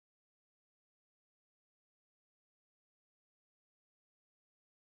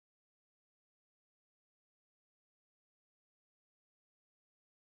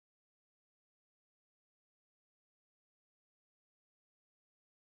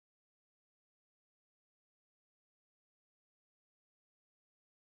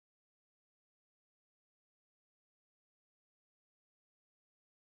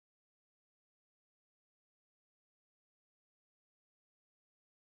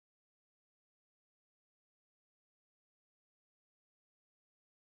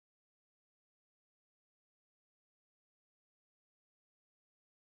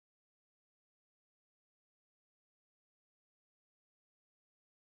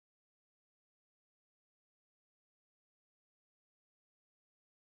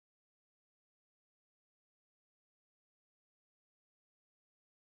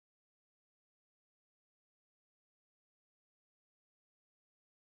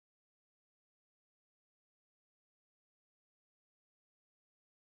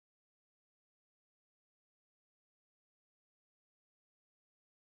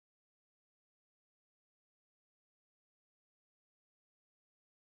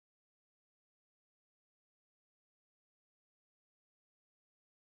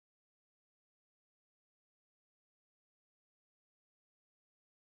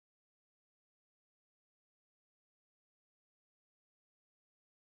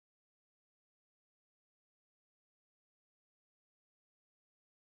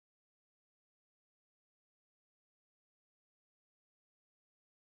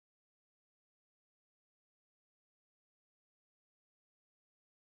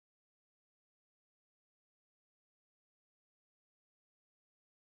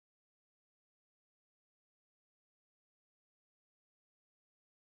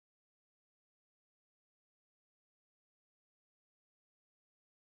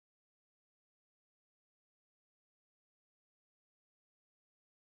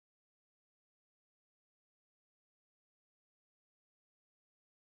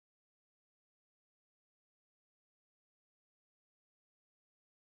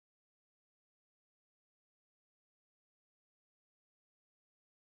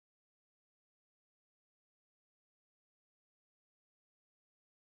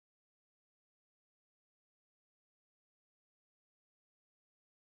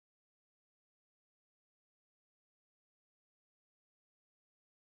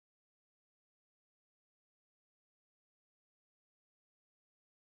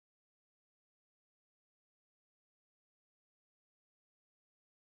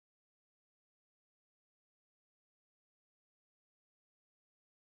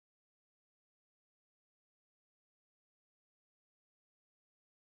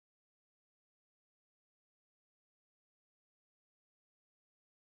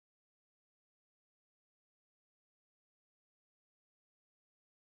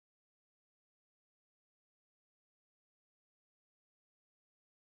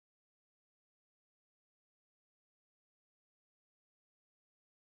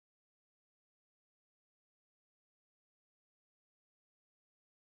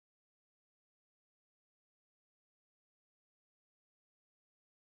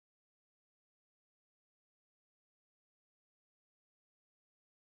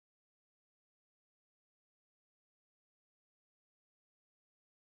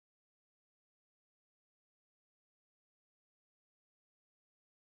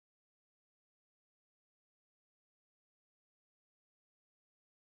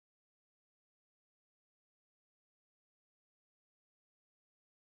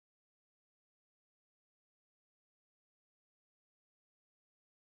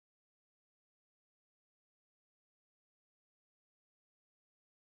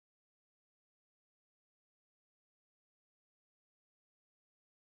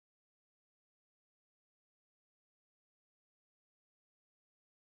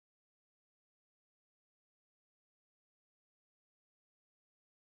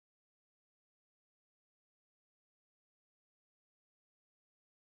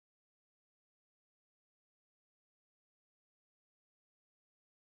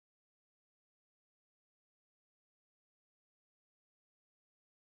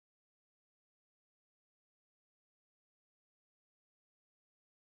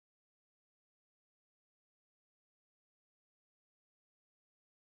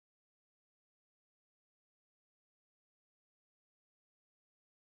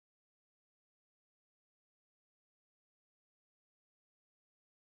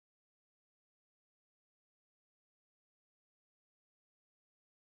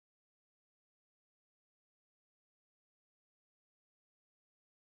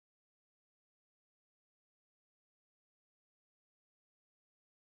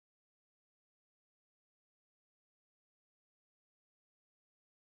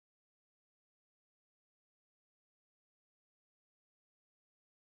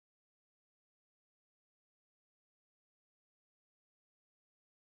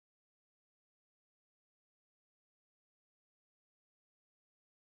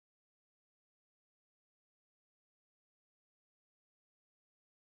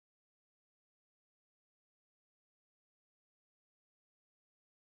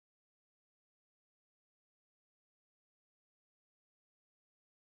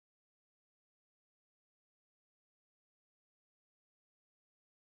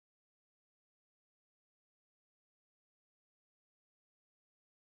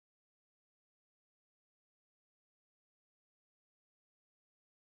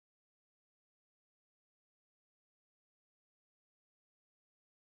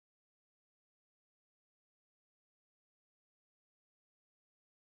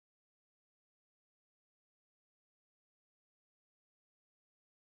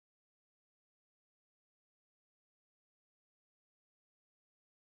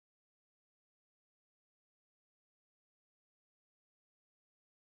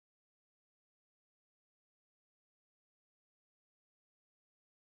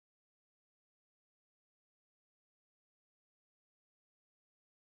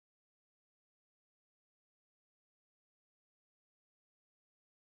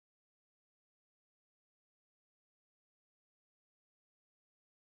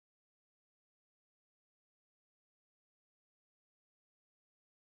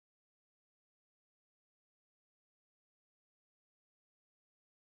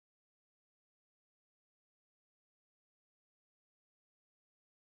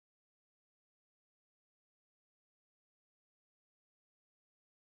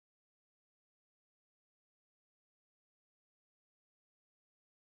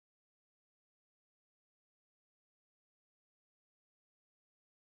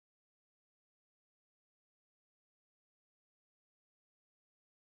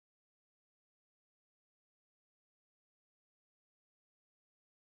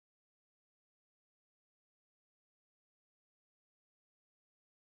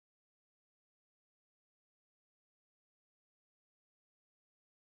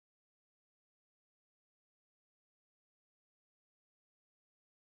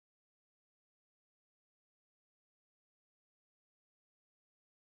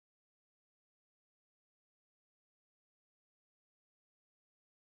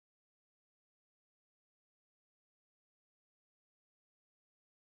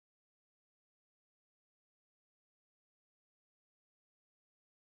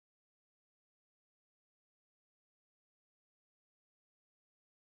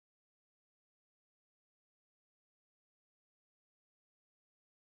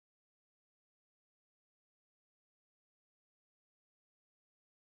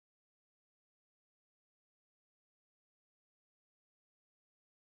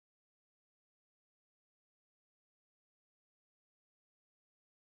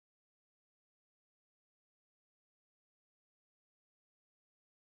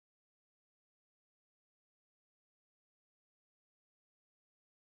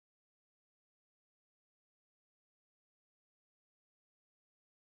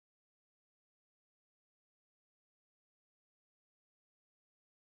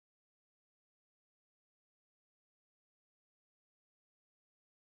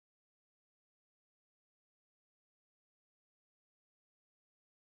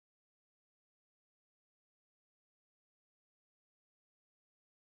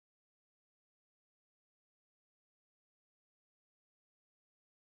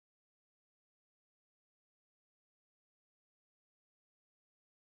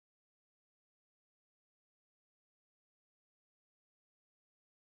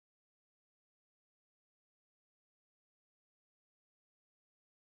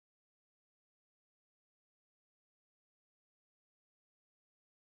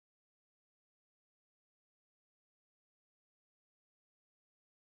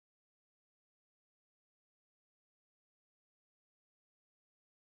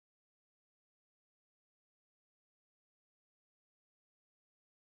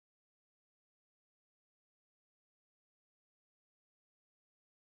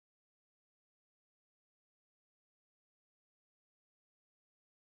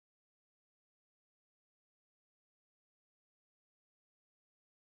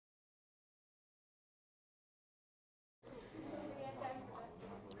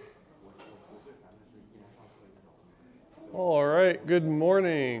All right, good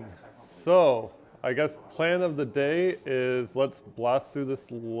morning. So, I guess plan of the day is let's blast through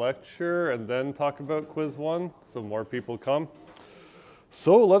this lecture and then talk about quiz one so more people come.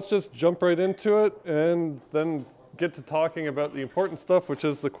 So let's just jump right into it and then get to talking about the important stuff, which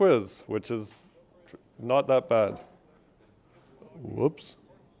is the quiz, which is not that bad. Whoops.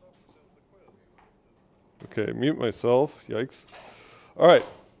 Okay, mute myself, yikes. All right,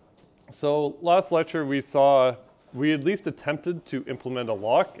 so last lecture we at least attempted to implement a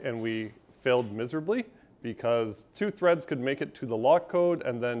lock and we failed miserably because two threads could make it to the lock code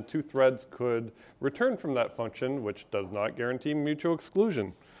and then two threads could return from that function, which does not guarantee mutual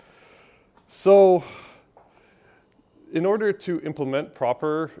exclusion. So in order to implement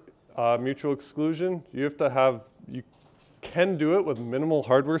proper mutual exclusion, you can do it with minimal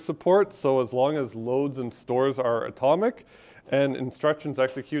hardware support. So as long as loads and stores are atomic and instructions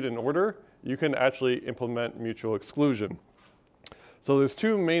execute in order, you can actually implement mutual exclusion. So there's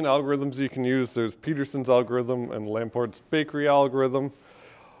two main algorithms you can use. There's Peterson's algorithm and Lamport's bakery algorithm.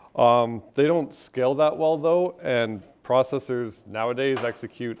 They don't scale that well though, and processors nowadays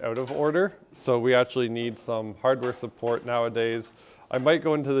execute out of order. So we actually need some hardware support nowadays. I might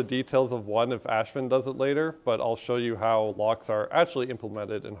go into the details of one if Ashvin does it later, but I'll show you how locks are actually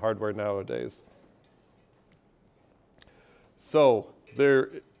implemented in hardware nowadays. So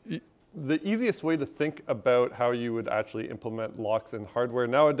the easiest way to think about how you would actually implement locks in hardware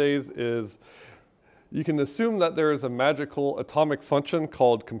nowadays is you can assume that there is a magical atomic function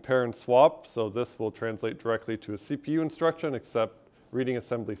called compare and swap. So this will translate directly to a CPU instruction, except reading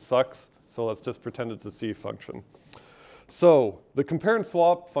assembly sucks. So let's just pretend it's a C function. So the compare and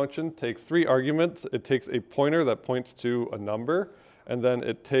swap function takes three arguments. It takes a pointer that points to a number, and then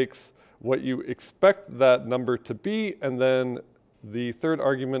it takes what you expect that number to be, and then the third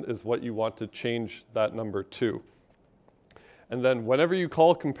argument is what you want to change that number to. And then whenever you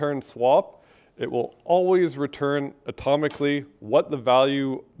call compare and swap, it will always return atomically what the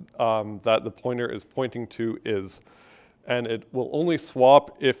value that the pointer is pointing to is. And it will only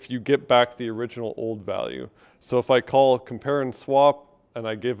swap if you get back the original old value. So if I call compare and swap and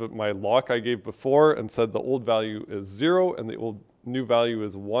I give it my lock I gave before and said the old value is 0 and the new value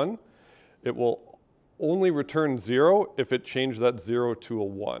is 1, it will only return 0 if it changed that 0 to a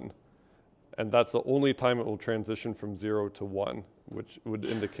 1. And that's the only time it will transition from 0 to 1, which would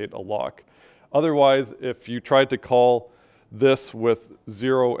indicate a lock. Otherwise, if you tried to call this with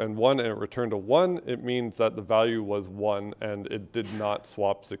 0 and 1 and it returned a 1, it means that the value was 1 and it did not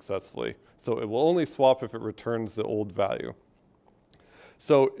swap successfully. So it will only swap if it returns the old value.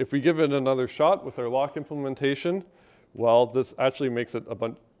 So if we give it another shot with our lock implementation, well, this actually makes it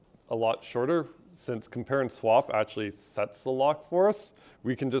a lot shorter. Since compare and swap actually sets the lock for us,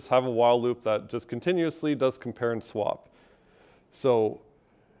 we can just have a while loop that just continuously does compare and swap. So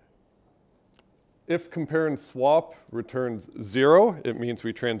if compare and swap returns 0, it means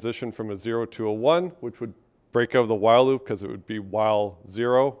we transition from a 0 to a 1, which would break out of the while loop because it would be while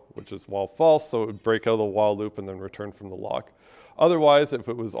 0, which is while false, so it would break out of the while loop and then return from the lock. Otherwise, if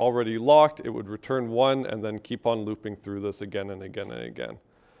it was already locked, it would return 1 and then keep on looping through this again and again and again.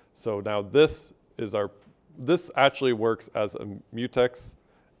 So now this actually works as a mutex,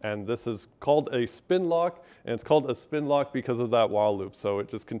 and this is called a spin lock, and it's called a spin lock because of that while loop. So it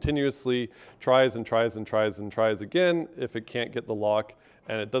just continuously tries and tries and tries and tries again if it can't get the lock,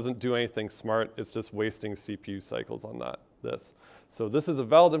 and it doesn't do anything smart. It's just wasting CPU cycles on this. So this is a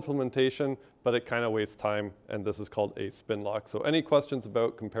valid implementation, but it kind of wastes time, and this is called a spin lock. So any questions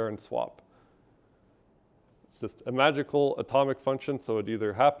about compare and swap? It's just a magical atomic function, so it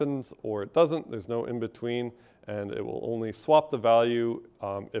either happens or it doesn't. There's no in between, and it will only swap the value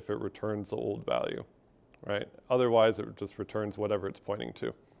if it returns the old value, right? Otherwise, it just returns whatever it's pointing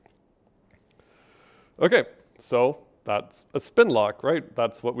to. Okay, so that's a spin lock, right?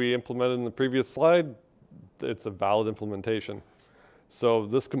 That's what we implemented in the previous slide. It's a valid implementation. So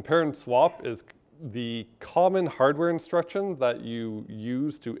this compare and swap is the common hardware instruction that you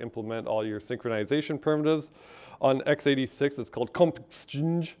use to implement all your synchronization primitives. On x86, it's called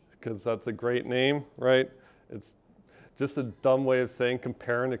comp_exchange because that's a great name, right? It's just a dumb way of saying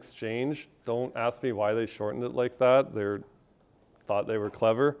compare and exchange. Don't ask me why they shortened it like that. They thought they were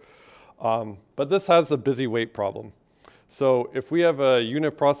clever. But this has a busy wait problem. So if we have a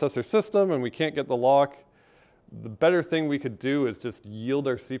unit processor system and we can't get the lock, the better thing we could do is just yield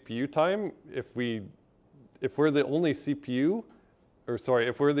our CPU time. If we're the only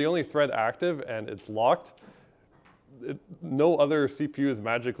if we're the only thread active and it's locked, no other CPU is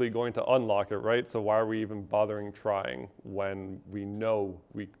magically going to unlock it, right? So why are we even bothering trying when we know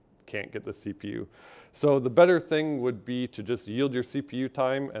we can't get the CPU. So the better thing would be to just yield your CPU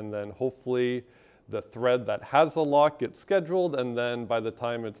time, and then hopefully the thread that has the lock gets scheduled, and then by the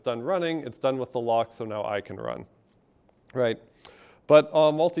time it's done running, it's done with the lock, so now I can run, right? But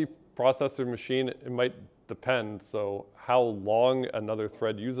on a multi-processor machine, it might depend. So how long another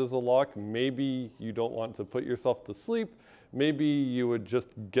thread uses a lock, maybe you don't want to put yourself to sleep. Maybe you would just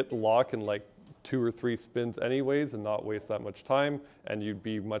get the lock in like 2 or 3 spins anyways and not waste that much time, and you'd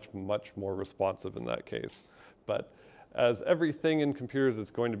be much more responsive in that case. But as everything in computers,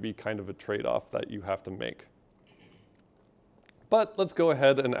 it's going to be kind of a trade-off that you have to make. But let's go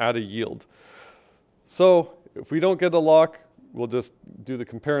ahead and add a yield. So if we don't get a lock, we'll just do the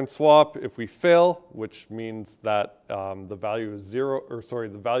compare and swap. If we fail, which means that the value is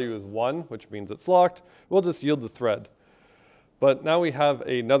the value is 1, which means it's locked, we'll just yield the thread. But now we have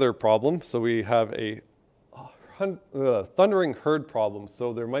another problem. So we have a thundering herd problem.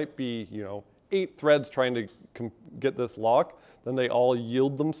 So there might be, 8 threads trying to get this lock. Then they all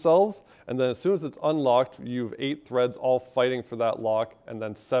yield themselves. And then as soon as it's unlocked, you have 8 threads all fighting for that lock. And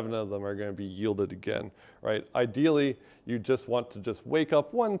then 7 of them are going to be yielded again, right? Ideally, you just want to just wake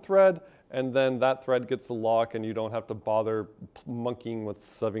up 1 thread, and then that thread gets the lock, and you don't have to bother monkeying with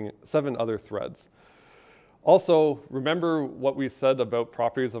 7 other threads. Also, remember what we said about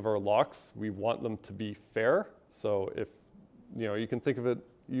properties of our locks. We want them to be fair. So if, you can think of it,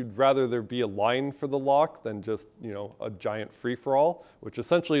 you'd rather there be a line for the lock than just, a giant free-for-all, which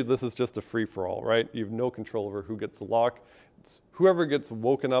essentially this is just a free-for-all, right? You have no control over who gets the lock. It's whoever gets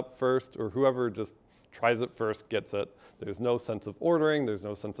woken up first, or whoever just tries it first gets it. There's no sense of ordering. There's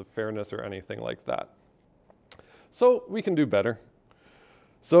no sense of fairness or anything like that. So we can do better.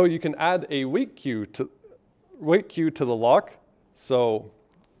 So you can add a wait queue to the lock. So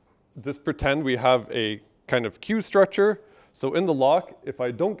just pretend we have a kind of queue structure. So in the lock, if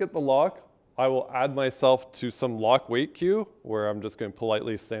I don't get the lock, I will add myself to some lock wait queue where I'm just going to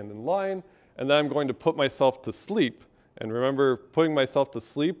politely stand in line, and then I'm going to put myself to sleep. And remember, putting myself to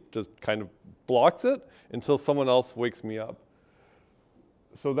sleep just kind of blocks it until someone else wakes me up.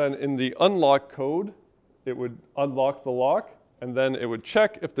 So then in the unlock code, it would unlock the lock, and then it would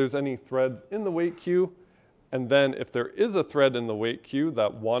check if there's any threads in the wait queue. And then if there is a thread in the wait queue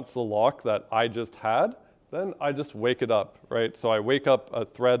that wants the lock that I just had, then I just wake it up, right? So I wake up a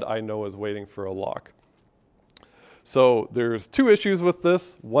thread I know is waiting for a lock. So there's 2 issues with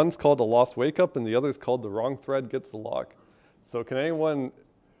this. One's called a lost wake up, and the other is called the wrong thread gets the lock. So can anyone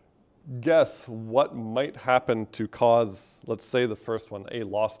guess what might happen to cause, let's say the first one, a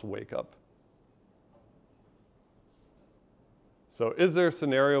lost wake up? So is there a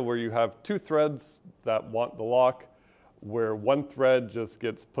scenario where you have 2 threads that want the lock, where one thread just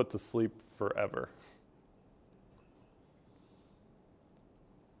gets put to sleep forever?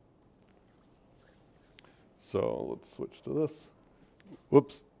 So let's switch to this.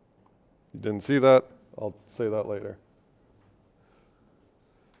 Whoops, you didn't see that? I'll say that later.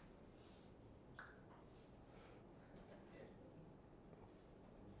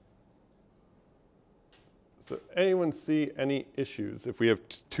 So anyone see any issues if we have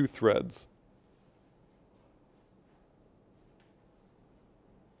 2 threads?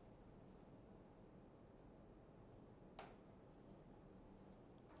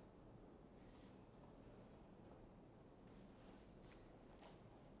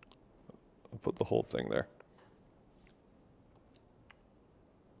 I'll put the whole thing there.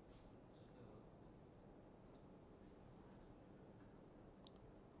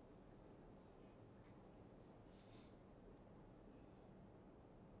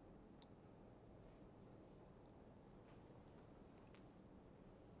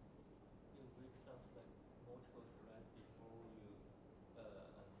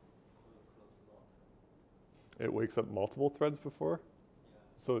 It wakes up multiple threads before? Yeah.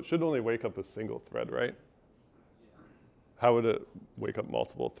 So it should only wake up a single thread, right? Yeah. How would it wake up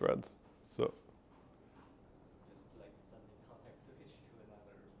multiple threads? So just like sending context switch to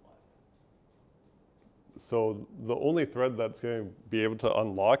another line. So the only thread that's going to be able to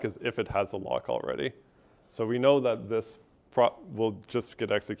unlock is if it has a lock already. So we know that this will just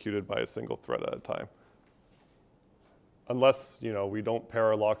get executed by a single thread at a time. Unless, we don't pair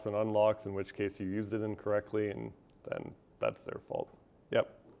our locks and unlocks, in which case you used it incorrectly, and then that's their fault.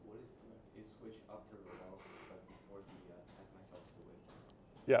 Yep. What if it switch after the lock, but before the add myself to wait?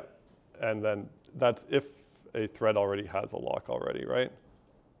 Yeah, and then that's if a thread already has a lock already, right?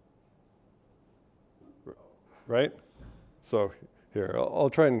 Right? So here, I'll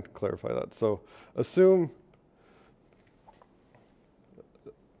try and clarify that. So assume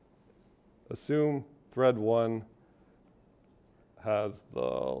thread 1 has the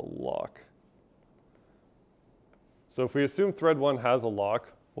lock. So if we assume thread 1 has a lock,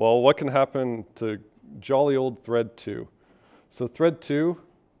 well, what can happen to jolly old thread 2? So thread 2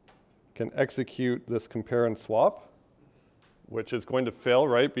 can execute this compare and swap, which is going to fail,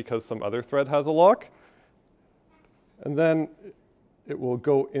 right, because some other thread has a lock. And then it will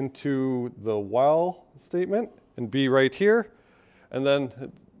go into the while statement and be right here. And then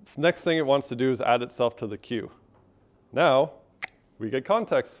the next thing it wants to do is add itself to the queue. Now, we get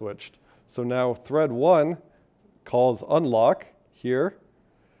context switched. So now thread 1 calls unlock here.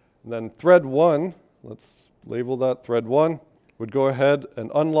 And then thread 1, let's label that thread 1, would go ahead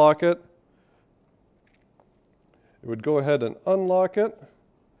and unlock it. It would go ahead and unlock it.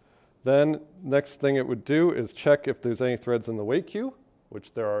 Then next thing it would do is check if there's any threads in the wait queue,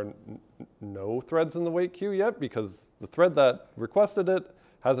 which there are no threads in the wait queue yet because the thread that requested it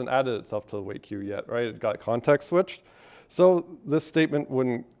hasn't added itself to the wait queue yet, right? It got context switched. So this statement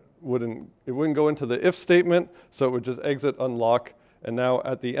wouldn't go into the if statement, so it would just exit unlock. And now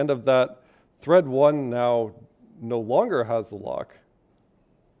at the end of that, thread 1 now no longer has the lock.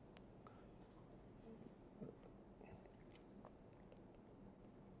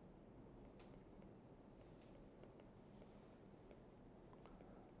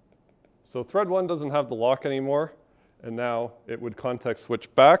 So thread 1 doesn't have the lock anymore, and now it would context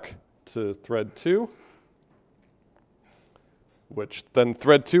switch back to thread 2, which then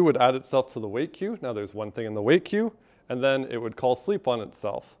thread 2 would add itself to the wait queue. Now there's one thing in the wait queue, and then it would call sleep on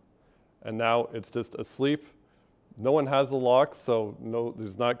itself. And now it's just asleep. No one has the lock, so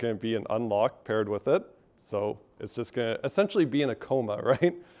there's not going to be an unlock paired with it. So it's just going to essentially be in a coma,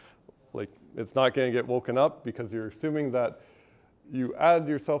 right? Like it's not going to get woken up because you're assuming that you add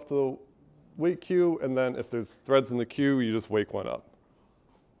yourself to the wait queue, and then if there's threads in the queue, you just wake one up.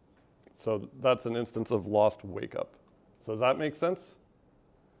 So that's an instance of lost wake up. So does that make sense?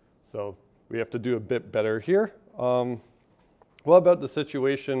 So we have to do a bit better here. What about the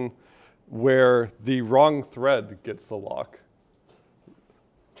situation where the wrong thread gets the lock?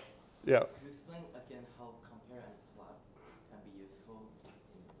 Yeah. Can you explain again how compare and swap can be useful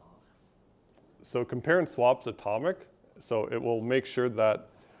in the log? So compare and swap's atomic. So it will make sure that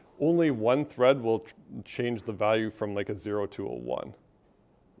only one thread will change the value from like a 0 to a 1.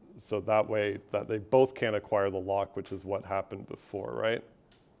 So that way that they both can't acquire the lock, which is what happened before, right?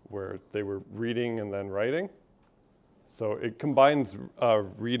 Where they were reading and then writing. So it combines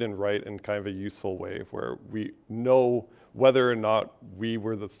read and write in kind of a useful way where we know whether or not we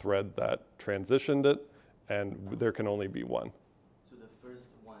were the thread that transitioned it, and there can only be one. So the first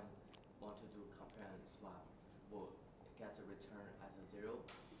one want to do compare and swap will get a return as a 0,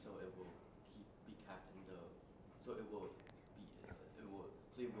 so it will be kept in the, so it will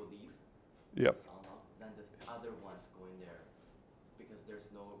leave. Yep. Then the other ones go in there because there's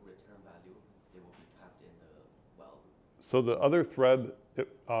no return value. They will be kept in the well. So the other thread,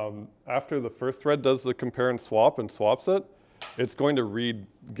 after the first thread does the compare and swaps it, it's going to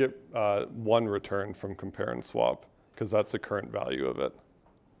get one return from compare and swap because that's the current value of it.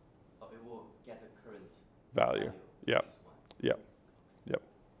 Oh, it will get the current value. Yep. Yep. Yep.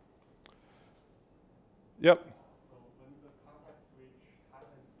 Yep. So when the context switch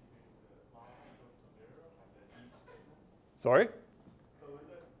happens between the lock equals to 0 and the if statement? Sorry? So when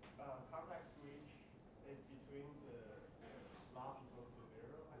the context switch is between the lock equals to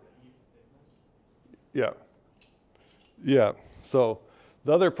 0 and the if statement? Yeah. Yeah. So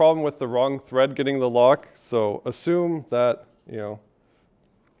the other problem with the wrong thread getting the lock, so assume that,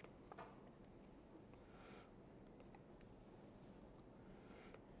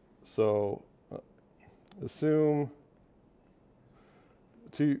 so assume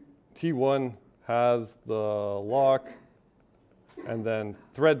T1 has the lock, and then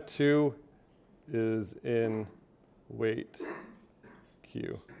thread 2 is in wait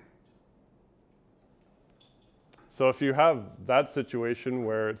queue. So if you have that situation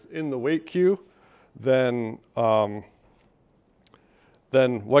where it's in the wait queue, then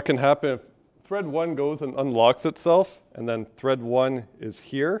what can happen if thread 1 goes and unlocks itself, and then thread 1 is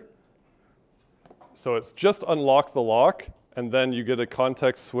here. So it's just unlocked the lock, and then you get a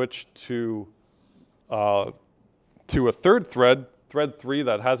context switch to a third thread, thread 3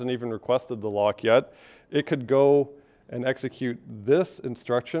 that hasn't even requested the lock yet. It could go and execute this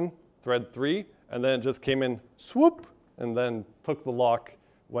instruction, thread 3, and then it just came in, swoop, and then took the lock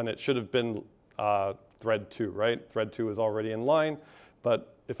when it should have been thread 2, right? Thread 2 is already in line,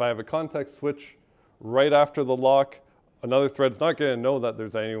 but if I have a context switch right after the lock, another thread's not going to know that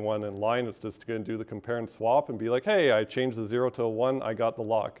there's anyone in line. It's just going to do the compare and swap and be like, hey, I changed the 0 to a 1, I got the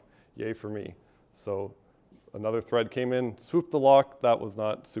lock. Yay for me. So another thread came in, swooped the lock. That was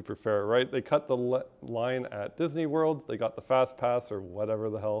not super fair, right? They cut the line at Disney World. They got the fast pass or whatever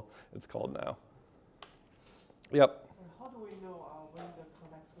the hell it's called now. Yep. How do we know when the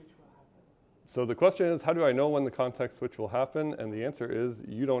context switch will happen? So the question is, how do I know when the context switch will happen? And the answer is,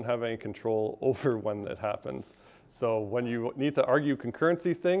 you don't have any control over when it happens. So when you need to argue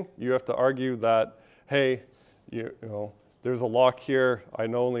concurrency thing, you have to argue that, hey, you know, there's a lock here. I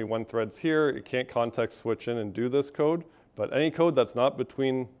know only one thread's here. It can't context switch in and do this code. But any code that's not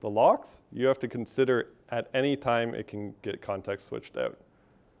between the locks, you have to consider at any time it can get context switched out.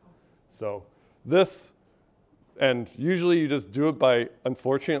 So this, and usually you just do it by,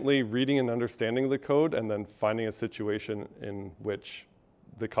 unfortunately, reading and understanding the code and then finding a situation in which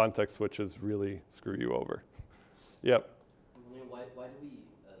the context switches really screw you over. Yep. I'm wondering why do we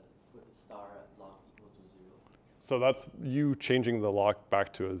put star lock equal to 0? So that's you changing the lock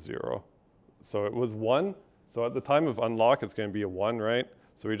back to a 0. So it was 1. So at the time of unlock, it's going to be a 1, right?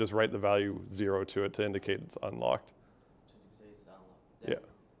 So we just write the value 0 to it to indicate it's unlocked. To say it's unlocked.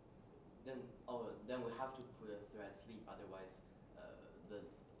 Yeah. Then we have to put a thread sleep, otherwise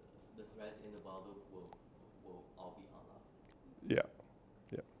the threads in the while loop will all be unlocked. Yeah.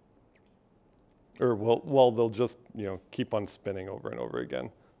 Or well, they'll just, you know, keep on spinning over and over again.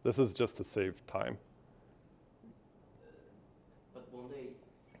 This is just to save time. But won't they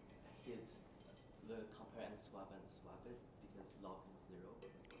hit the compare and swap it because lock is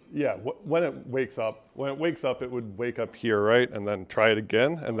 0? Yeah, when it wakes up, it would wake up here, right? And then try it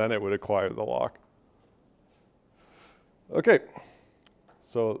again, and then it would acquire the lock. Okay,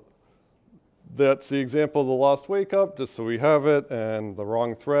 so that's the example of the lost wake up, just so we have it, and the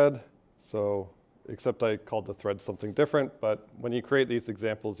wrong thread. So, except I called the thread something different, but when you create these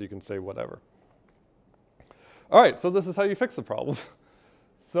examples, you can say whatever. All right, so this is how you fix the problem.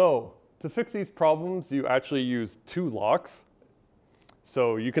 So to fix these problems, you actually use 2 locks.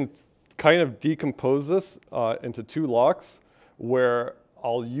 So you can kind of decompose this into 2 locks where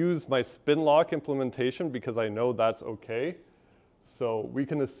I'll use my spin lock implementation because I know that's okay. So we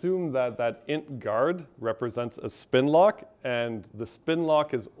can assume that that int guard represents a spin lock, and the spin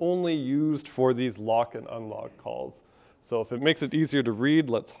lock is only used for these lock and unlock calls. So if it makes it easier to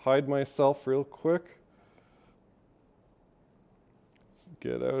read, let's hide myself real quick.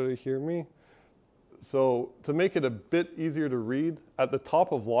 Get out of here, me. So to make it a bit easier to read, at the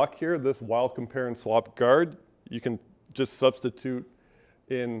top of lock here, this while compare and swap guard, you can just substitute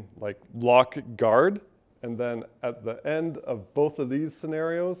in like lock guard. And then at the end of both of these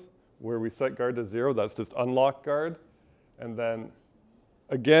scenarios, where we set guard to 0, that's just unlock guard. And then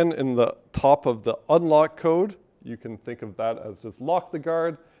again, in the top of the unlock code, you can think of that as just lock the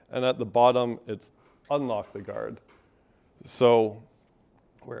guard. And at the bottom, it's unlock the guard. So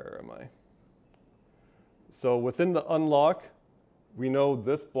where am I? So within the unlock, we know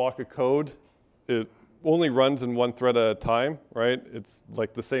this block of code, it only runs in one thread at a time, right? It's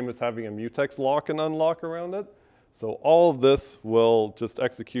like the same as having a mutex lock and unlock around it. So all of this will just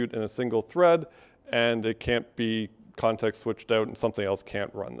execute in a single thread, and it can't be context switched out, and something else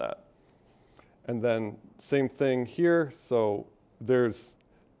can't run that. And then same thing here. So there's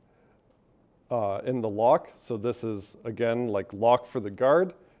in the lock, so this is, again, like lock for the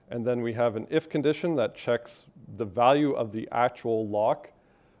guard. And then we have an if condition that checks the value of the actual lock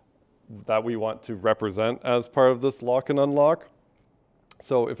that we want to represent as part of this lock and unlock.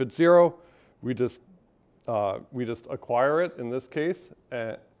 So if it's 0, we just acquire it in this case,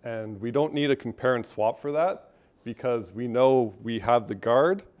 and we don't need a compare and swap for that because we know we have the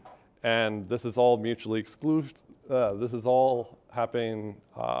guard, and this is all mutually exclusive. This is all happening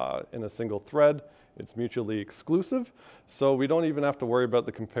in a single thread. It's mutually exclusive, so we don't even have to worry about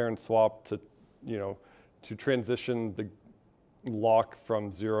the compare and swap to, you know, to transition the lock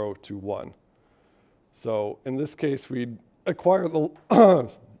from 0 to 1. So in this case, we'd acquire the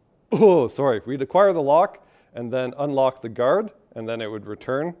we'd acquire the lock and then unlock the guard, and then it would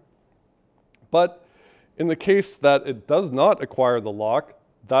return. But in the case that it does not acquire the lock,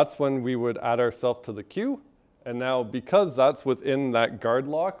 that's when we would add ourselves to the queue. And now, because that's within that guard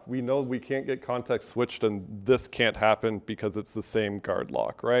lock, we know we can't get context switched, and this can't happen because it's the same guard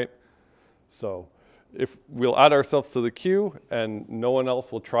lock, right? So if we'll add ourselves to the queue and no one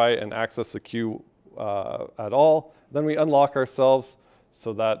else will try and access the queue at all, then we unlock ourselves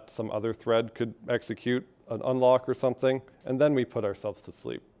so that some other thread could execute an unlock or something, and then we put ourselves to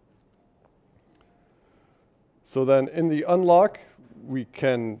sleep. So then in the unlock, we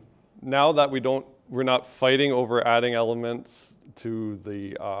can, now that we're not fighting over adding elements to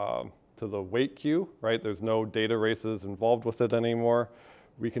the wait queue, right? There's no data races involved with it anymore.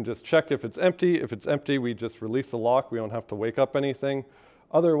 we can just check if it's empty. If it's empty, we just release the lock. We don't have to wake up anything.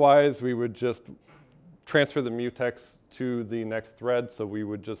 Otherwise, we would just transfer the mutex to the next thread. So we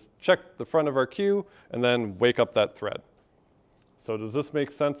would just check the front of our queue and then wake up that thread. So does this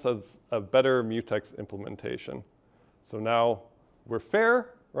make sense as a better mutex implementation? So now we're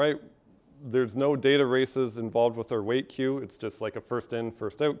fair, right? There's no data races involved with our wait queue. It's just like a first in,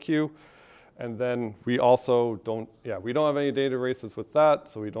 first out queue. And then we also don't, we don't have any data races with that,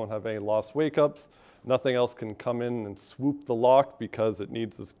 so we don't have any lost wake ups. Nothing else can come in and swoop the lock because it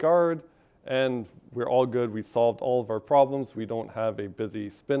needs this guard. And we're all good. We solved all of our problems. We don't have a busy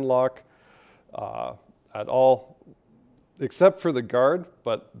spin lock at all, except for the guard,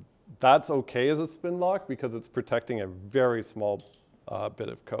 but that's okay as a spin lock because it's protecting a very small bit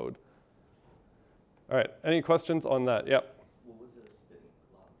of code. All right, any questions on that? Yep. What was a spin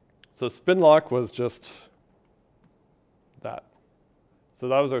lock? So spin lock was just that. So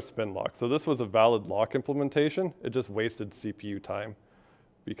that was our spin lock. So this was a valid lock implementation. It just wasted CPU time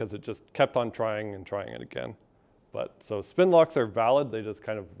because it just kept on trying and trying it again. But so spin locks are valid, they just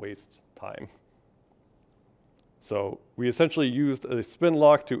kind of waste time. So we essentially used a spin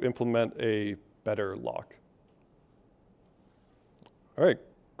lock to implement a better lock. All right,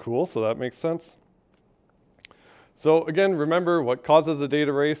 cool, so that makes sense. So again, remember what causes a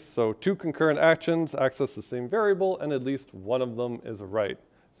data race. So two concurrent actions access the same variable and at least one of them is a write.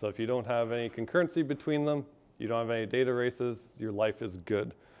 So if you don't have any concurrency between them, you don't have any data races, your life is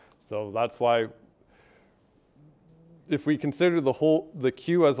good. So that's why if we consider the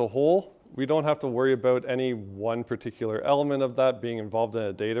queue as a whole, we don't have to worry about any one particular element of that being involved in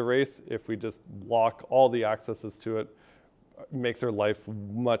a data race. If we just lock all the accesses to it, it makes our life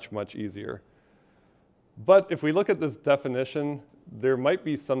much, much easier. But if we look at this definition, there might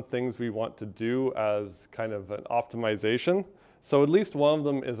be some things we want to do as kind of an optimization. So at least one of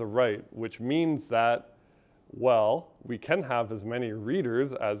them is a write, which means that, well, we can have as many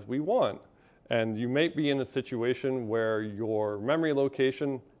readers as we want. And you may be in a situation where your memory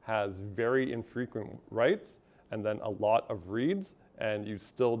location has very infrequent writes and then a lot of reads, and you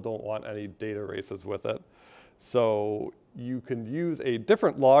still don't want any data races with it. So you can use a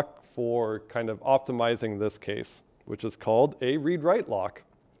different lock for kind of optimizing this case, which is called a read-write lock.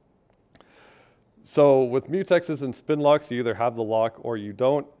 So with mutexes and spin locks, you either have the lock or you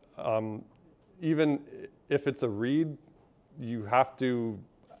don't. Even if it's a read, you have to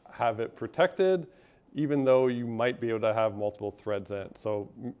have it protected, even though you might be able to have multiple threads in it. So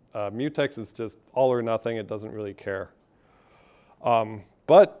mutex is just all or nothing. It doesn't really care.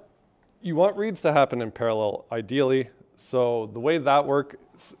 But you want reads to happen in parallel, ideally. So the way that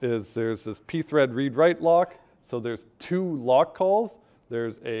works is there's this pthread read-write lock. So there's two lock calls.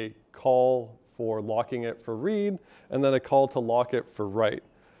 There's a call for locking it for read, and then a call to lock it for write.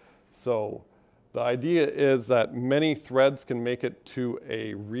 So the idea is that many threads can make it to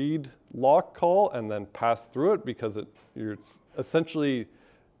a read lock call and then pass through it because you're essentially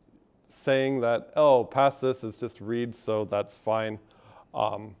saying that, oh, past this is just read, so that's fine.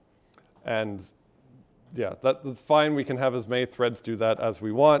 And yeah, that's fine. We can have as many threads do that as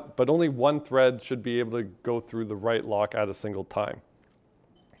we want, but only one thread should be able to go through the write lock at a single time.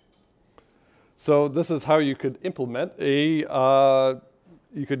 So this is how you could implement a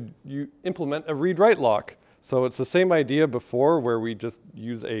implement a read-write lock. So it's the same idea before where we just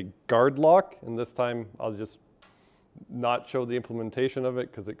use a guard lock, and this time I'll just not show the implementation of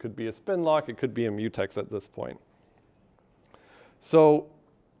it because it could be a spin lock, it could be a mutex at this point. So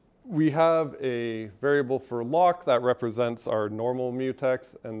we have a variable for lock that represents our normal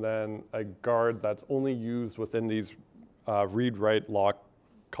mutex, and then a guard that's only used within these read-write lock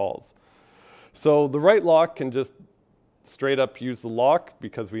calls. So the write lock can just straight up use the lock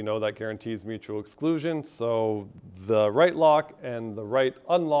because we know that guarantees mutual exclusion. So the write lock and the write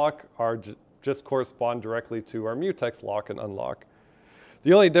unlock are just correspond directly to our mutex lock and unlock.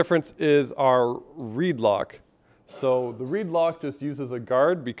 The only difference is our read lock. So the read lock just uses a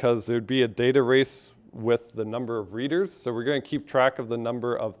guard because there'd be a data race with the number of readers. So we're going to keep track of the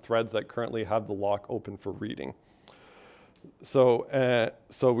number of threads that currently have the lock open for reading. So,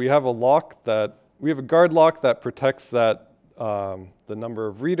 so we have a guard lock that protects that the number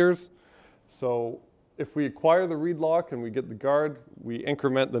of readers. So if we acquire the read lock and we get the guard, we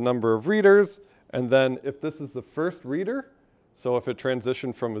increment the number of readers. And then if this is the first reader, so if it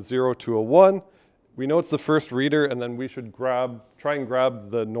transitioned from a 0 to a 1, we know it's the first reader, and then we should try and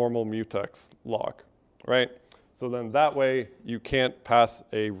grab the normal mutex lock, right? So then that way you can't pass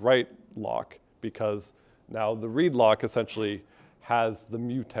a write lock because now the read lock essentially has the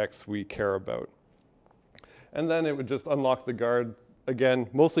mutex we care about. And then it would just unlock the guard again,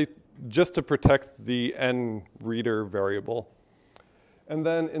 mostly just to protect the n reader variable. And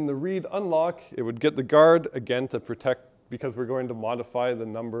then in the read unlock, it would get the guard, again, to protect, because we're going to modify the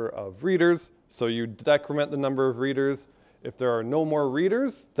number of readers. So you decrement the number of readers. If there are no more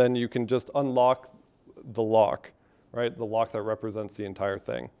readers, then you can just unlock the lock, right? The lock that represents the entire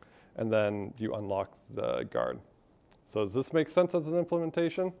thing. And then you unlock the guard. So does this make sense as an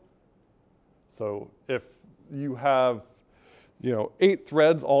implementation? So if you have, 8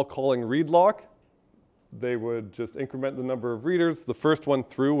 threads all calling read lock, they would just increment the number of readers. The first one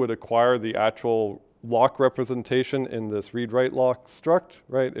through would acquire the actual lock representation in this read-write lock struct,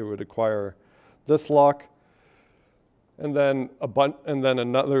 right? It would acquire this lock. And then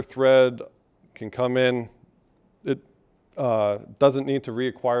another thread can come in. It doesn't need to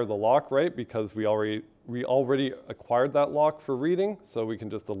reacquire the lock, right? Because we already acquired that lock for reading. So we can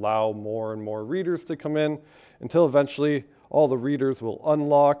just allow more and more readers to come in until eventually all the readers will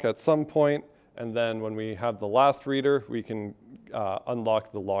unlock at some point. And then when we have the last reader, we can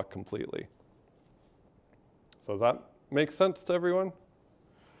unlock the lock completely. So does that make sense to everyone?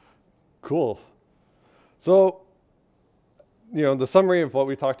 Cool. So, the summary of what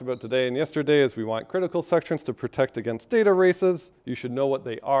we talked about today and yesterday is we want critical sections to protect against data races. You should know what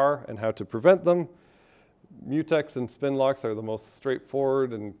they are and how to prevent them. Mutex and spin locks are the most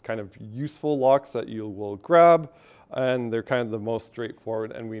straightforward and kind of useful locks that you will grab. And they're kind of the most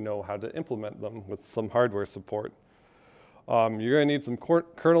straightforward, and we know how to implement them with some hardware support. You're going to need some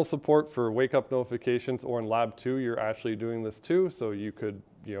kernel support for wake-up notifications, or in Lab 2, you're actually doing this too. So you could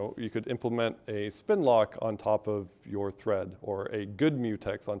implement a spin lock on top of your thread, or a good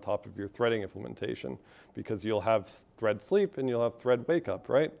mutex on top of your threading implementation, because you'll have thread sleep and you'll have thread wake-up,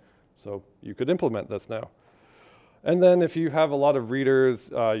 right? So you could implement this now. And then if you have a lot of readers,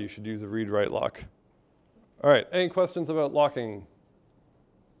 you should use a read-write lock. All right, any questions about locking?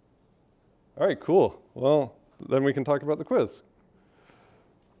 All right, cool. Well, then we can talk about the quiz.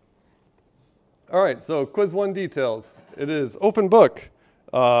 All right, so quiz 1 details. It is open book.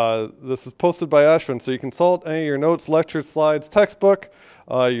 This is posted by Ashwin, so you consult any of your notes, lectures, slides, textbook.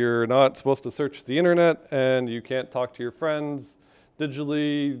 You're not supposed to search the internet, and you can't talk to your friends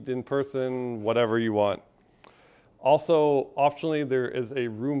digitally, in person, whatever you want. Also, optionally, there is a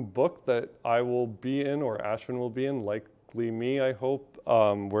room book that I will be in, or Ashwin will be in, likely me, I hope,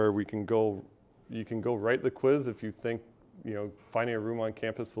 where you can go write the quiz if you think, finding a room on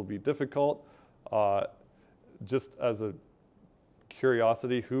campus will be difficult. Just as a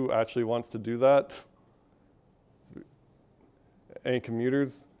curiosity, who actually wants to do that? Any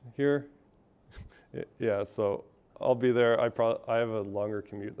commuters here? Yeah, so I'll be there. I have a longer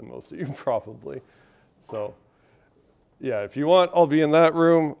commute than most of you probably. So. Yeah, if you want, I'll be in that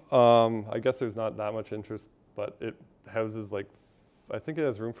room. I guess there's not that much interest, but it houses I think it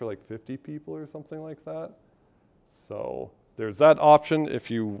has room for 50 people or something like that. So there's that option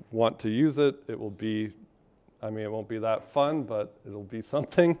if you want to use it. It will be, it won't be that fun, but it'll be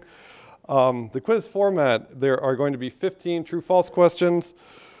something. The quiz format, there are going to be 15 true-false questions,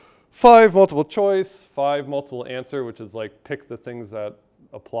 5 multiple choice, 5 multiple answer, which is pick the things that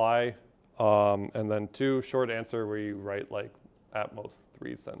apply. And then 2 short answer where you write at most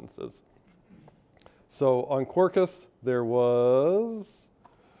 3 sentences. So on Quarkus, there was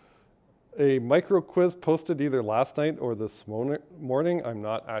a micro quiz posted either last night or this morning. I'm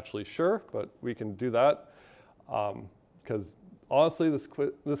not actually sure, but we can do that. Because honestly,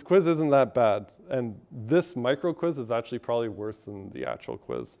 this quiz isn't that bad. And this micro quiz is actually probably worse than the actual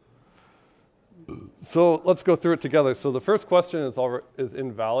quiz. So let's go through it together. So the first question is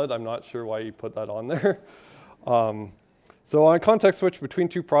invalid. I'm not sure why you put that on there. So on a context switch between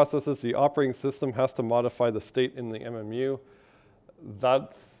 2 processes, the operating system has to modify the state in the MMU.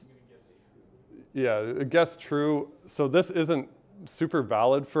 That's, yeah, guess true. So this isn't super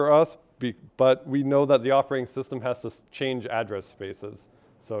valid for us, but we know that the operating system has to change address spaces.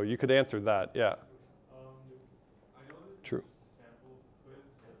 So you could answer that, yeah. I know this is true. just a sample quiz,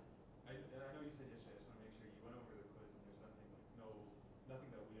 but I know you said yesterday, I just want to make sure you went over the quiz and there's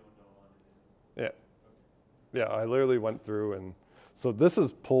nothing that we don't know on it. Yeah. Okay. Yeah, I literally went through, and so this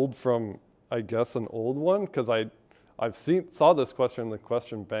is pulled from, I guess, an old one, because saw this question in the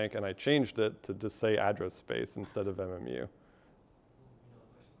question bank, and I changed it to just say address space instead of MMU.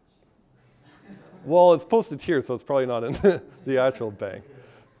 Well, it's posted here, so it's probably not in the actual bank.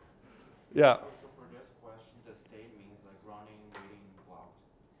 Yeah. So for this question, the state means running, waiting, blocked.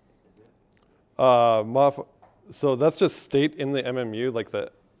 Is it? So that's just state in the MMU,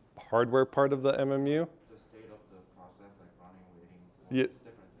 the hardware part of the MMU. The state of the process, running, waiting, Yeah. it's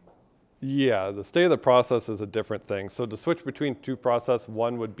different thing. Yeah, the state of the process is a different thing. So to switch between two processes,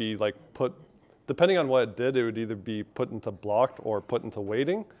 one would be like depending on what it did, it would either be put into blocked or put into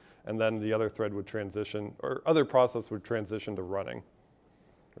waiting, and then the other thread would transition, or other process would transition to running,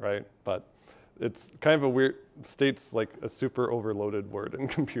 right? But it's kind of a weird, state's like a super overloaded word in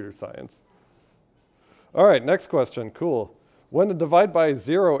computer science. All right, next question, cool. When a divide by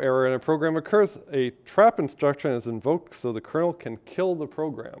zero error in a program occurs, a trap instruction is invoked so the kernel can kill the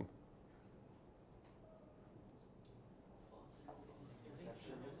program.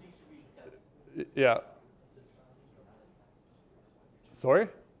 Yeah. Sorry?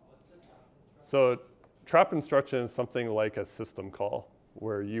 So trap instruction is something like a system call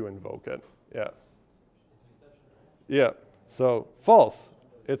where you invoke it. Yeah. Yeah. So false.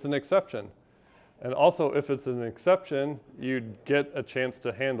 It's an exception. And also, if it's an exception, you'd get a chance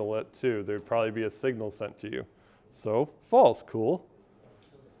to handle it too. There'd probably be a signal sent to you. So false, cool.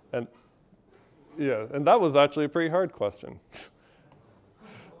 And yeah, and that was actually a pretty hard question.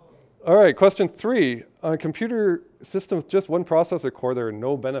 All right, question 3. On a computer system with just one processor core, there are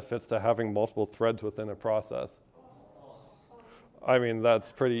no benefits to having multiple threads within a process. I mean,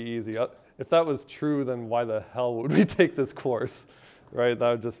 that's pretty easy. If that was true, then why the hell would we take this course, right?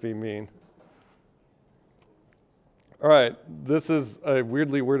 That would just be mean. All right, this is a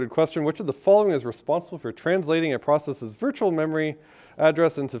weirdly worded question. Which of the following is responsible for translating a process's virtual memory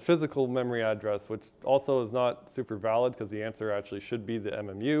address into physical memory address, which also is not super valid because the answer actually should be the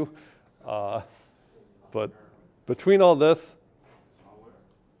MMU. But between all this,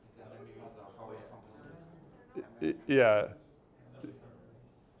 yeah.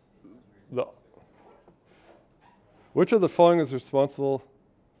 Which of the following is responsible?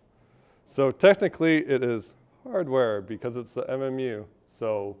 So technically it is hardware because it's the MMU.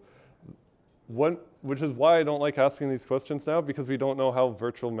 So which is why I don't like asking these questions now, because we don't know how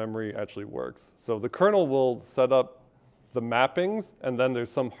virtual memory actually works. So the kernel will set up the mappings, and then there's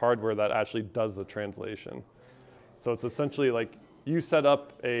some hardware that actually does the translation. So it's essentially like you set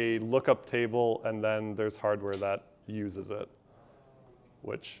up a lookup table, and then there's hardware that uses it,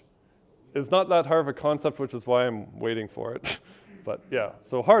 which is not that hard of a concept, which is why I'm waiting for it. But yeah,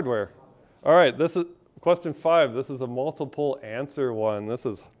 so hardware. All right, this is question 5. This is a multiple answer one. This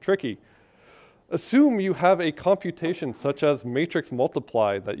is tricky. Assume you have a computation such as matrix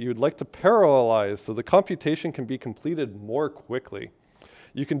multiply that you would like to parallelize so the computation can be completed more quickly.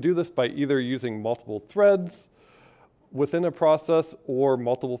 You can do this by either using multiple threads within a process or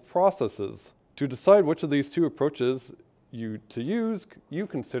multiple processes. To decide which of these two approaches to use, you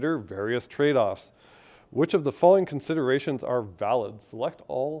consider various trade-offs. Which of the following considerations are valid? Select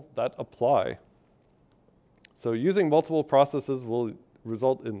all that apply. So using multiple processes will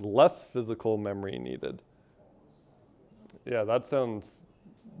result in less physical memory needed. Yeah, that sounds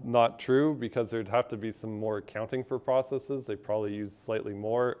not true because there'd have to be some more accounting for processes. They probably use slightly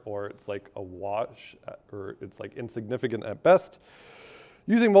more, or it's like a wash, or it's like insignificant at best.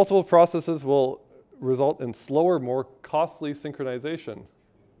 Using multiple processes will result in slower, more costly synchronization.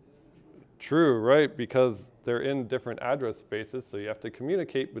 True, right? Because they're in different address spaces, so you have to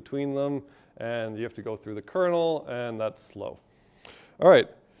communicate between them, and you have to go through the kernel, and that's slow. All right,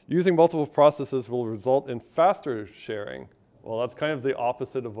 using multiple processes will result in faster sharing. Well, that's kind of the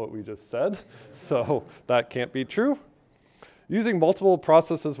opposite of what we just said, so that can't be true. Using multiple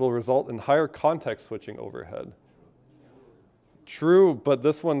processes will result in higher context switching overhead. True, but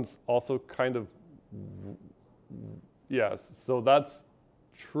this one's also kind of, yes, so that's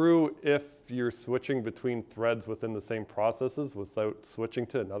true if you're switching between threads within the same processes without switching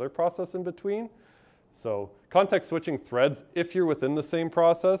to another process in between. So context switching threads, if you're within the same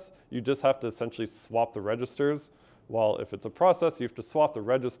process, you just have to essentially swap the registers. While if it's a process, you have to swap the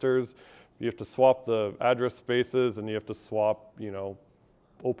registers, you have to swap the address spaces, and you have to swap, you know,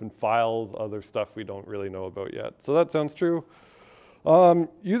 open files, other stuff we don't really know about yet. So that sounds true.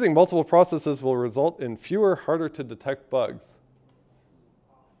 Using multiple processes will result in fewer, harder to detect bugs.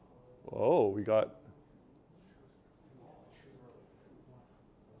 Oh, we got.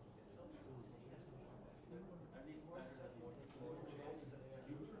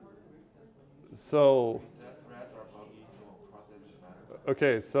 So,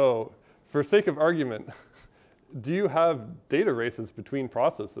 okay, so for sake of argument, do you have data races between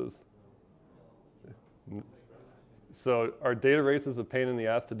processes? So are data races a pain in the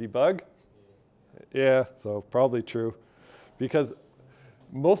ass to debug? Yeah, so probably true. Because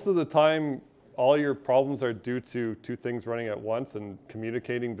most of the time, all your problems are due to two things running at once and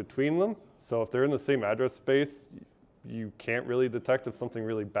communicating between them. So if they're in the same address space, you can't really detect if something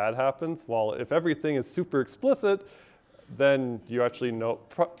really bad happens. While if everything is super explicit, then you actually know,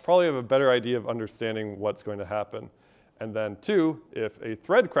 probably have a better idea of understanding what's going to happen. And then 2, if a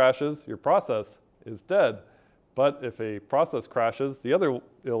thread crashes, your process is dead. But if a process crashes,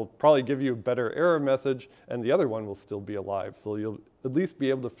 it'll probably give you a better error message, and the other one will still be alive. So you'll at least be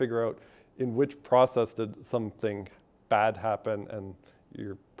able to figure out in which process did something bad happen, and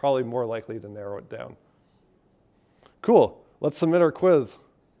you're probably more likely to narrow it down. Cool. Let's submit our quiz.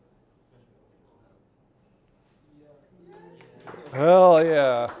 Hell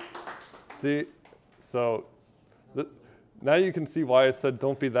yeah. See, so now you can see why I said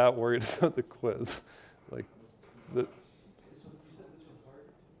don't be that worried about the quiz. Like,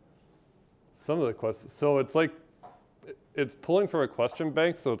 some of the questions. So it's like, it's pulling from a question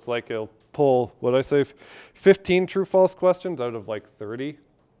bank. So it's like it'll pull, what did I say, 15 true-false questions out of like 30.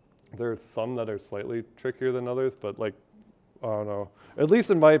 There's some that are slightly trickier than others, but like, I don't know. At least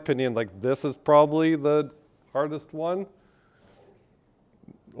in my opinion, like this is probably the hardest one.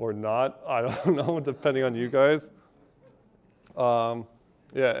 Or not, I don't know, depending on you guys. Yeah,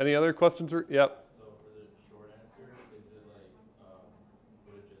 any other questions? Yep. So for the short answer, is it like,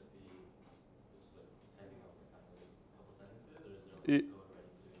 would it just be typing up a couple sentences, or is there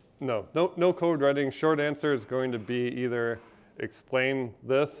code writing too? No code writing. Short answer is going to be either explain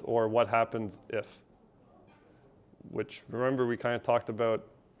this or what happens if. Which, remember, we kind of talked about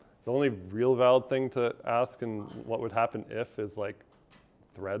the only real valid thing to ask and what would happen if is like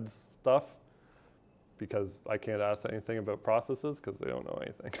threads stuff, because I can't ask anything about processes because they don't know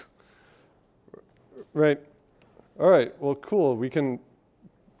anything. Right. All right. Well, cool. We can.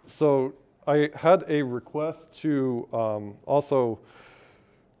 So I had a request to also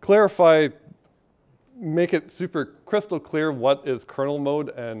clarify, make it super crystal clear what is kernel mode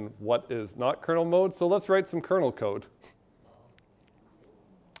and what is not kernel mode. So let's write some kernel code.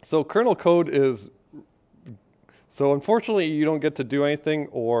 So kernel code is, so unfortunately you don't get to do anything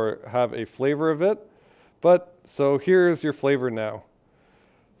or have a flavor of it, but so here's your flavor now.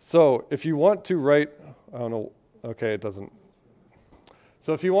 So if you want to write, I don't know, okay, it doesn't.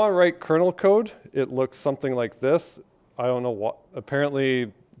 So if you want to write kernel code, it looks something like this. I don't know what,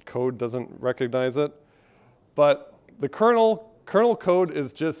 apparently code doesn't recognize it. But the kernel code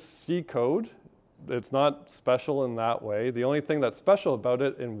is just C code. It's not special in that way. The only thing that's special about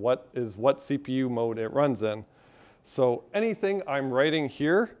it is what CPU mode it runs in. So anything I'm writing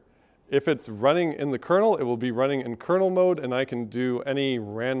here, if it's running in the kernel, it will be running in kernel mode, and I can do any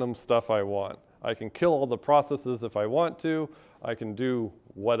random stuff I want. I can kill all the processes if I want to. I can do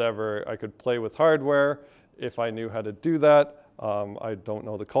whatever. I could play with hardware if I knew how to do that. I don't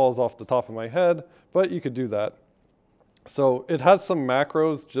know the calls off the top of my head, but you could do that. So it has some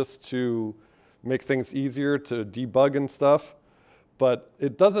macros just to make things easier to debug and stuff, but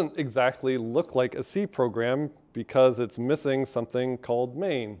it doesn't exactly look like a C program because it's missing something called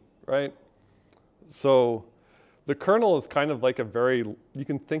main, right? So the kernel is kind of like a very, you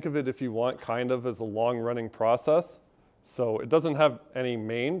can think of it if you want kind of as a long running process. So it doesn't have any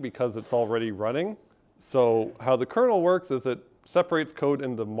main because it's already running. So how the kernel works is it separates code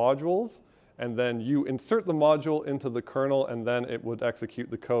into modules, and then you insert the module into the kernel, and then it would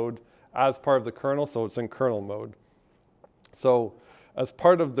execute the code as part of the kernel, so it's in kernel mode. So as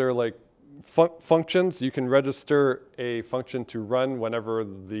part of their like functions, you can register a function to run whenever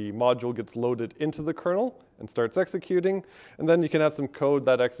the module gets loaded into the kernel and starts executing, and then you can have some code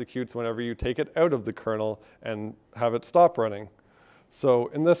that executes whenever you take it out of the kernel and have it stop running. So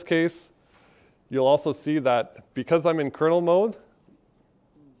in this case, you'll also see that because I'm in kernel mode,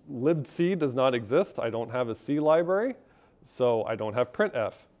 libc does not exist. I don't have a C library, so I don't have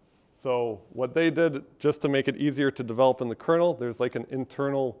printf. So what they did, just to make it easier to develop in the kernel, there's like an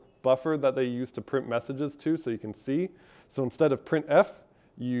internal buffer that they use to print messages to, so you can see. So instead of printf,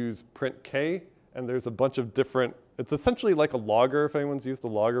 you use printk, and there's a bunch of different, it's essentially like a logger, if anyone's used a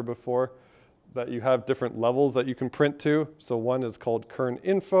logger before, that you have different levels that you can print to. So one is called kern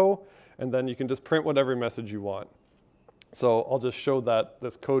info, and then you can just print whatever message you want. So I'll just show that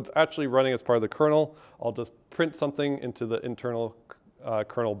this code's actually running as part of the kernel. I'll just print something into the internal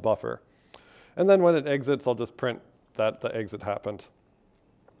kernel buffer. And then when it exits, I'll just print that the exit happened.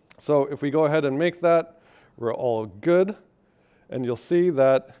 So if we go ahead and make that, we're all good. And you'll see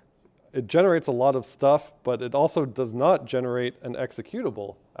that it generates a lot of stuff, but it also does not generate an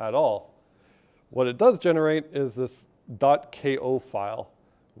executable at all. What it does generate is this .ko file,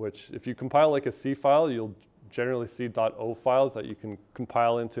 which if you compile like a C file, you'll generally see .o files that you can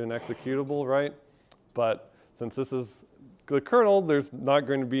compile into an executable, right? But since this is the kernel, there's not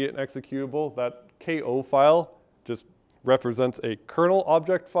going to be an executable. That ko file just represents a kernel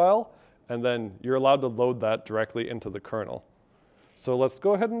object file, and then you're allowed to load that directly into the kernel. So let's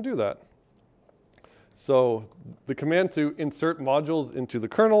go ahead and do that. So the command to insert modules into the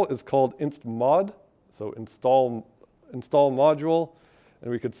kernel is called instmod. So install module,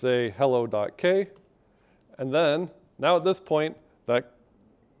 and we could say hello.k. And then, now at this point, that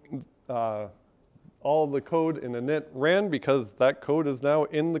all of the code in init ran because that code is now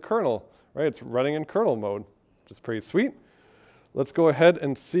in the kernel, right? It's running in kernel mode, which is pretty sweet. Let's go ahead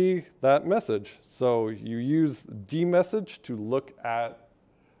and see that message. So you use dmessage to look at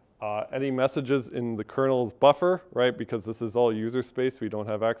any messages in the kernel's buffer, right? Because this is all user space, we don't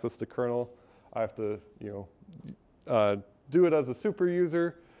have access to kernel. I have to, do it as a super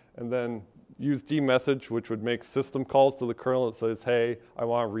user, and then use dmessage, which would make system calls to the kernel that says, hey, I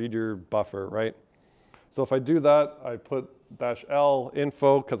want to read your buffer, right? So if I do that, I put -l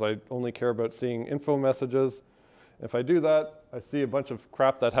info, because I only care about seeing info messages. If I do that, I see a bunch of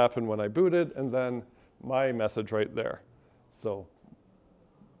crap that happened when I booted, and then my message right there. So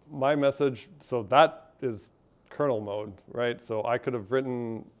my message, so that is kernel mode, right? So I could have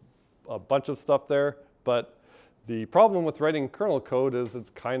written a bunch of stuff there, but the problem with writing kernel code is it's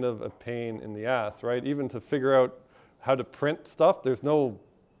kind of a pain in the ass, right? Even to figure out how to print stuff, there's no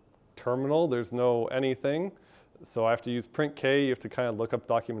terminal, there's no anything. So I have to use print K, you have to kind of look up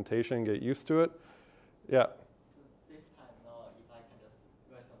documentation and get used to it. Yeah. So this time now, if I can just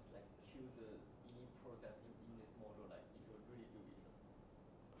write something like kill the init process in this module, like it will really do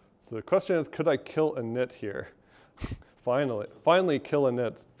it. So the question is, could I kill a init here? Finally kill a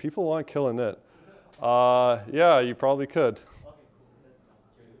init. People want to kill a init. Yeah, you probably could.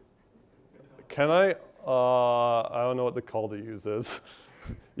 Can I? I don't know what the call to use is.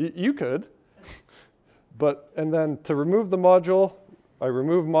 You could. And then to remove the module, I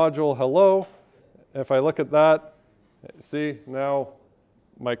remove module hello. If I look at that, see, now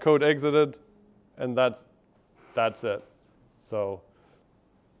my code exited, and that's it. So,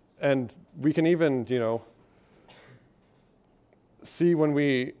 and we can even, see when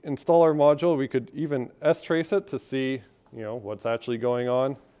we install our module, we could even strace it to see, what's actually going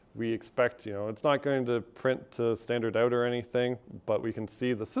on. We expect, it's not going to print to standard out or anything, but we can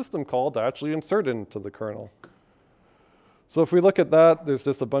see the system call to actually insert into the kernel. So if we look at that, there's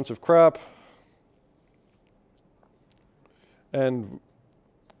just a bunch of crap. And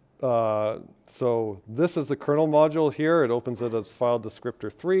so this is the kernel module here. It opens it as file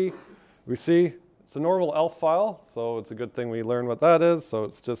descriptor 3. We see it's a normal ELF file, so it's a good thing we learn what that is. So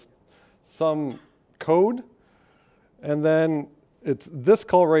it's just some code. And then it's this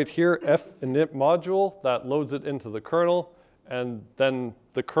call right here, finit module, that loads it into the kernel. And then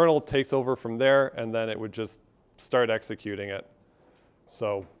the kernel takes over from there, and then it would just start executing it.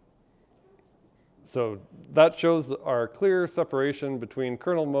 So that shows our clear separation between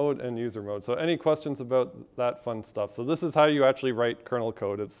kernel mode and user mode. So any questions about that fun stuff? So this is how you actually write kernel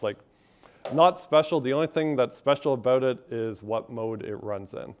code. It's like not special. The only thing that's special about it is what mode it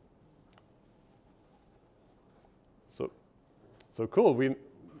runs in. So cool.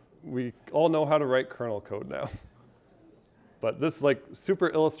 We all know how to write kernel code now. But this super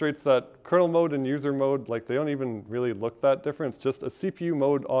illustrates that kernel mode and user mode, they don't even really look that different. It's just a CPU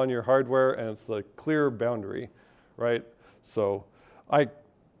mode on your hardware, and it's a clear boundary, right? So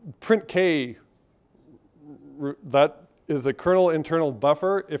print K, that is a kernel internal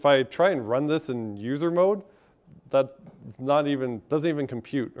buffer. If I try and run this in user mode, that doesn't even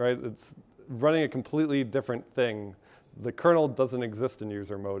compute, right? It's running a completely different thing. The kernel doesn't exist in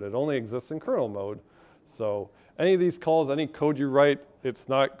user mode. It only exists in kernel mode. So any of these calls, any code you write, it's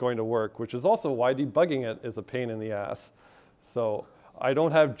not going to work, which is also why debugging it is a pain in the ass. So I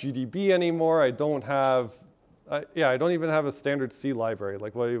don't have GDB anymore. I don't even have a standard C library.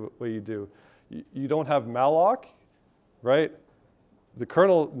 What do you do? You don't have malloc, right? The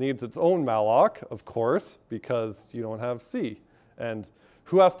kernel needs its own malloc, of course, because you don't have C. And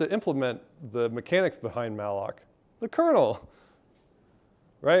who has to implement the mechanics behind malloc? The kernel,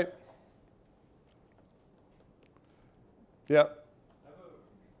 right? Yeah. I have a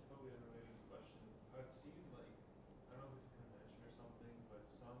totally unrelated question. I've seen I don't know if it's a convention or something, but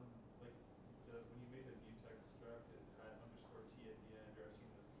some when you made the mutex struct, it had _t at the end, or I've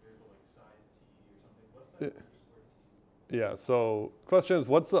seen the variable size t or something. What's that _t? Yeah. So question is,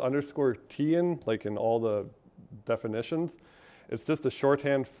 what's the _t in in all the definitions? It's just a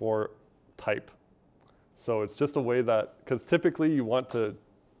shorthand for type. So it's just a way that, because typically you want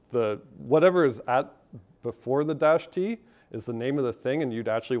whatever is before the -t is the name of the thing, and you'd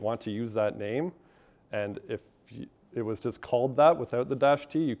actually want to use that name. And if it was just called that without the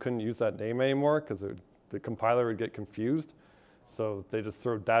 -t, you couldn't use that name anymore because the compiler would get confused. So they just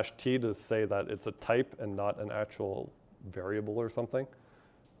throw dash T to say that it's a type and not an actual variable or something.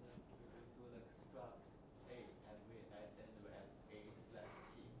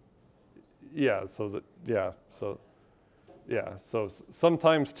 Yeah, so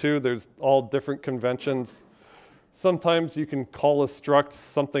sometimes too, there's all different conventions. Sometimes you can call a struct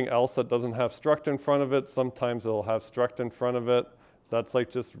something else that doesn't have struct in front of it. Sometimes it'll have struct in front of it. That's like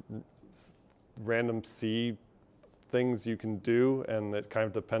just random C things you can do, and it kind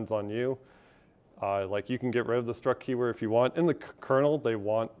of depends on you. Like you can get rid of the struct keyword if you want. In the kernel, they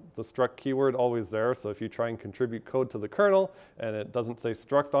want the struct keyword always there. So if you try and contribute code to the kernel and it doesn't say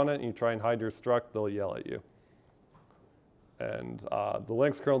struct on it and you try and hide your struct, they'll yell at you. And the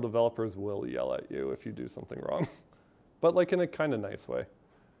Linux kernel developers will yell at you if you do something wrong, but like in a kind of nice way.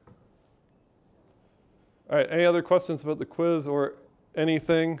 All right, any other questions about the quiz or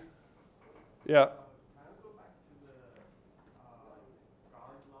anything? Yeah. Can I go back to the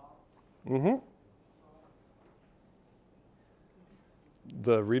guard law? Mm-hmm.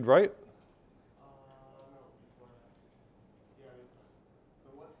 The read-write? No, before that. Yeah, so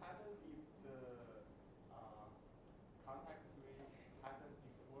what happens is the contact switch happens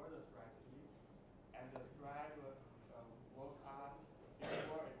before the thread leaves, and the thread woke up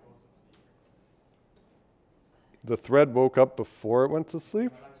before it goes to sleep. The thread woke up before it went to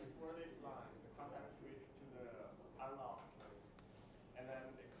sleep? Like before they fly, the contact switch to the unlock, and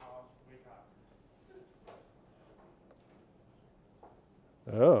then it calls wake up.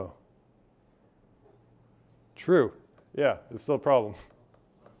 Oh. True. Yeah, it's still a problem.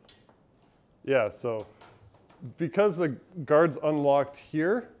 Yeah, so because the guard's unlocked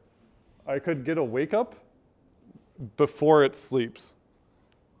here, I could get a wake up before it sleeps.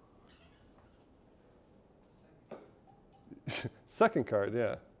 Second card,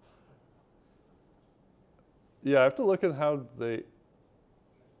 yeah. Yeah, I have to look at how they,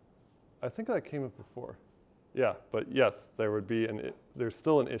 I think that came up before. Yeah, but yes, there would be there's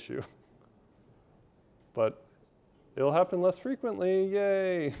still an issue. But it'll happen less frequently,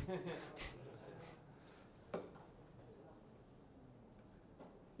 yay.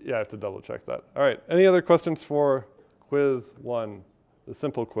 Yeah, I have to double check that. All right, any other questions for quiz 1, the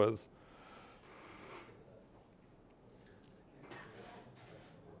simple quiz?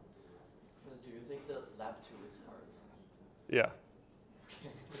 So do you think the lab 2 is hard? Yeah.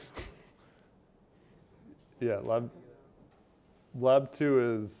 Yeah, lab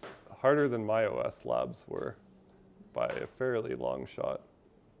 2 is harder than my OS labs were by a fairly long shot.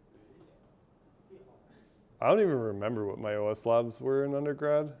 I don't even remember what my OS labs were in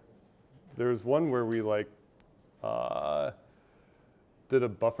undergrad. There was one where we did a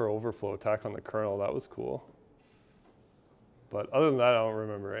buffer overflow attack on the kernel. That was cool. But other than that, I don't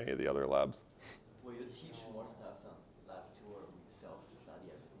remember any of the other labs. Will you teach more stuff on lab 2 or self-study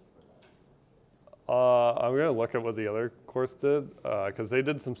everything for lab 2? I'm going to look at what the other course did, because they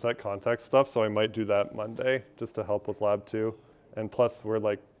did some set context stuff, so I might do that Monday just to help with lab 2. And plus,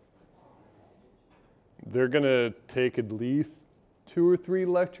 they're going to take at least 2 or 3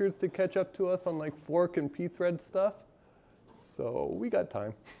 lectures to catch up to us on like fork and pthread stuff. So we got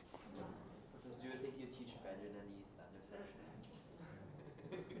time. Professor, do you think you teach better than the other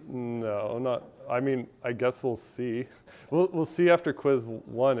section? No, not. I mean, I guess we'll see. We'll see after quiz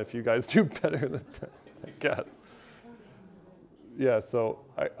 1 if you guys do better than that, I guess. Yeah, so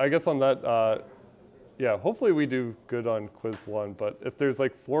I guess on that, yeah, hopefully we do good on quiz 1, but if there's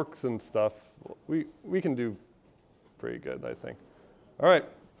like forks and stuff, we can do pretty good, I think. All right,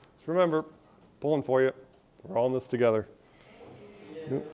 let's remember, pulling for you. We're all in this together. Yeah.